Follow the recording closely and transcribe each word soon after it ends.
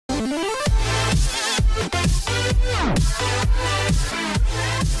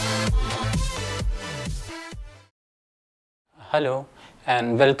Hello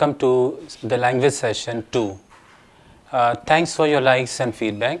and welcome to the language session 2. Thanks for your likes and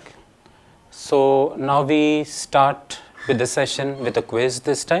feedback. So now we start with the session with a quiz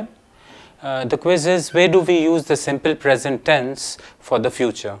this time. The quiz is, where do we use the simple present tense for the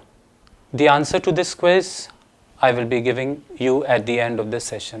future? The answer to this quiz I will be giving you at the end of the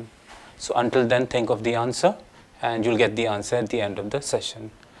session. So until then, think of the answer and you'll get the answer at the end of the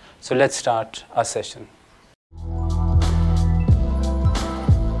session. So let's start our session.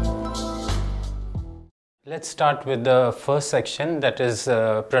 Let's start with the first section, that is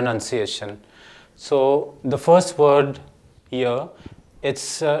pronunciation. So the first word here,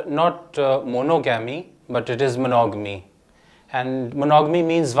 it's not monogamy, but it is monogamy. And monogamy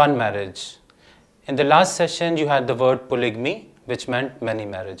means one marriage. In the last session, you had the word polygamy, which meant many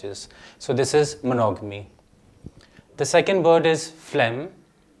marriages. So this is monogamy. The second word is phlegm.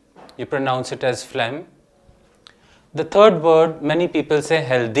 You pronounce it as phlegm. The third word, many people say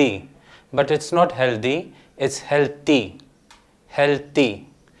healthy, but it's not healthy, it's healthy. Healthy.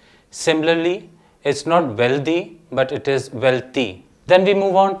 Similarly, it's not wealthy, but it is wealthy. Then we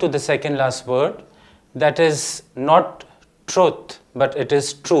move on to the second last word, that is not truth, but it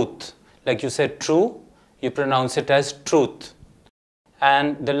is truth. Like you said true, you pronounce it as truth.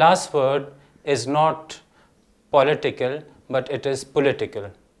 And the last word is not political, but it is political.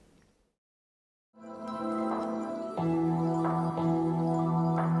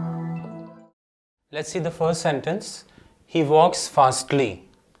 Let's see the first sentence. He walks fastly.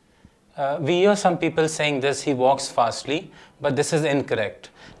 We hear some people saying this, he walks fastly, but this is incorrect.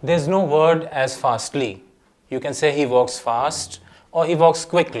 There's no word as fastly. You can say he walks fast or he walks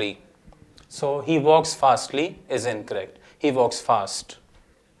quickly. So he walks fastly is incorrect. He walks fast.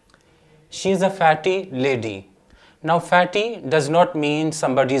 She is a fatty lady. Now fatty does not mean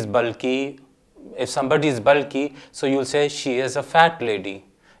somebody is bulky. If somebody is bulky, so you'll say she is a fat lady.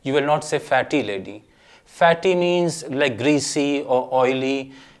 You will not say fatty lady. Fatty means like greasy or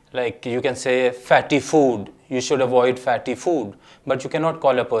oily, like you can say fatty food. You should avoid fatty food, but you cannot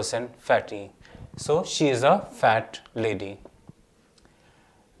call a person fatty. So she is a fat lady.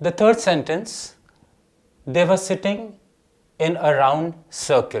 The third sentence, they were sitting in a round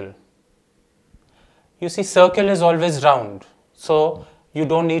circle. You see, circle is always round, so you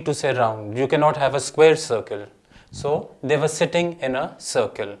don't need to say round. You cannot have a square circle. So they were sitting in a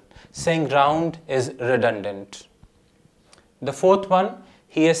circle. Saying round is redundant. The fourth one,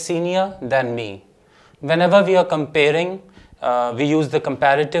 he is senior than me. Whenever we are comparing, we use the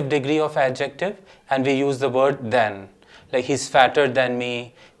comparative degree of adjective and we use the word than. Like he's fatter than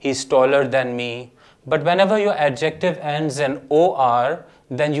me, he's taller than me. But whenever your adjective ends in OR,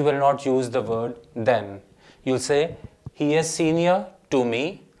 then you will not use the word than. You'll say, he is senior to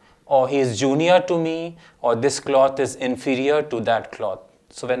me, or he is junior to me, or this cloth is inferior to that cloth.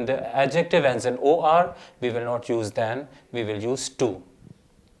 So when the adjective ends in OR, we will not use than, we will use to.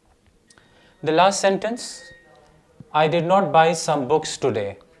 The last sentence, I did not buy some books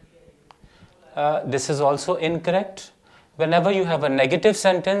today. This is also incorrect. Whenever you have a negative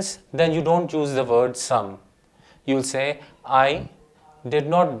sentence, then you don't use the word some. You'll say, I did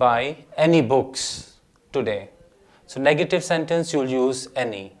not buy any books today. So negative sentence, you'll use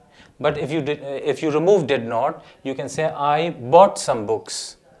any. But if you remove did not, you can say, I bought some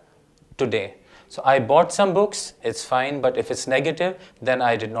books today. So I bought some books, it's fine, but if it's negative, then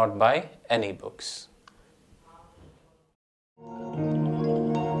I did not buy any books.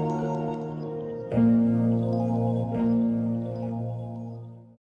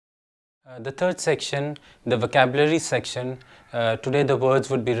 The third section, the vocabulary section, today the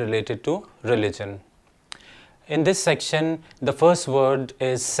words would be related to religion. In this section, the first word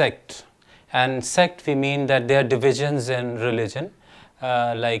is sect. And sect, we mean that there are divisions in religion.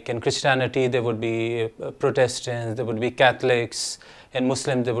 Like in Christianity, there would be Protestants, there would be Catholics. In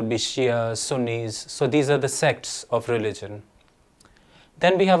Muslims, there would be Shia, Sunnis. So these are the sects of religion.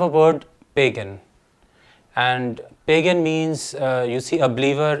 Then we have a word pagan. And pagan means, you see, a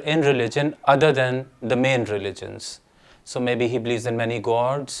believer in religion other than the main religions. So maybe he believes in many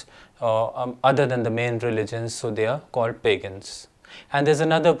gods, other than the main religions, so they are called pagans. And there's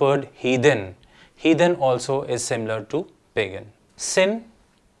another word, heathen. Heathen also is similar to pagan. Sin.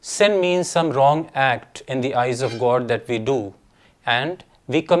 Sin means some wrong act in the eyes of God that we do. And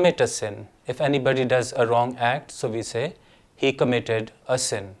we commit a sin. If anybody does a wrong act, so we say, he committed a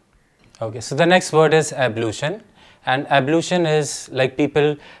sin. Okay, so the next word is ablution. And ablution is like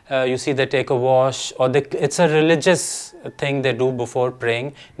people, you see, they take a wash, or it's a religious thing they do before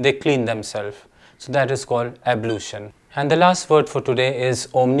praying. They clean themselves. So that is called ablution. And the last word for today is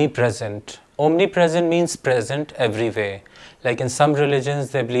omnipresent. Omnipresent means present everywhere. Like in some religions,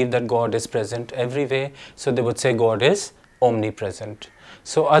 they believe that God is present everywhere, so they would say God is omnipresent.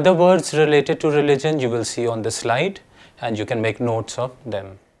 So other words related to religion you will see on the slide, and you can make notes of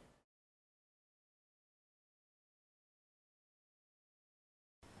them.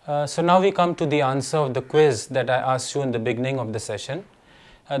 So now we come to the answer of the quiz that I asked you in the beginning of the session.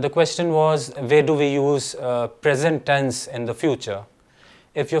 The question was, where do we use present tense in the future?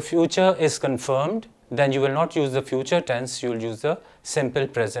 If your future is confirmed, then you will not use the future tense, you will use the simple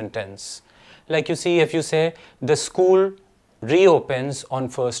present tense. Like you see, if you say the school reopens on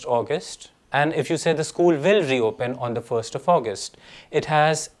 1st August, and if you say the school will reopen on the 1st of August, it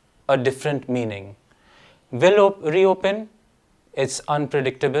has a different meaning. Will reopen, it's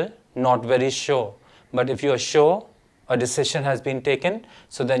unpredictable, not very sure. But if you are sure a decision has been taken,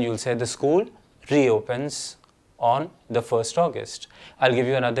 so then you will say the school reopens on the 1st August. I'll give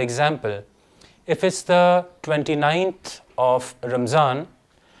you another example. If it's the 29th of Ramzan,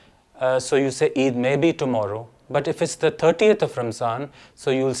 so you say Eid may be tomorrow. But if it's the 30th of Ramzan, so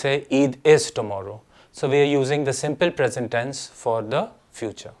you will say Eid is tomorrow. So we are using the simple present tense for the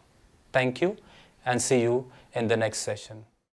future. Thank you, and see you in the next session.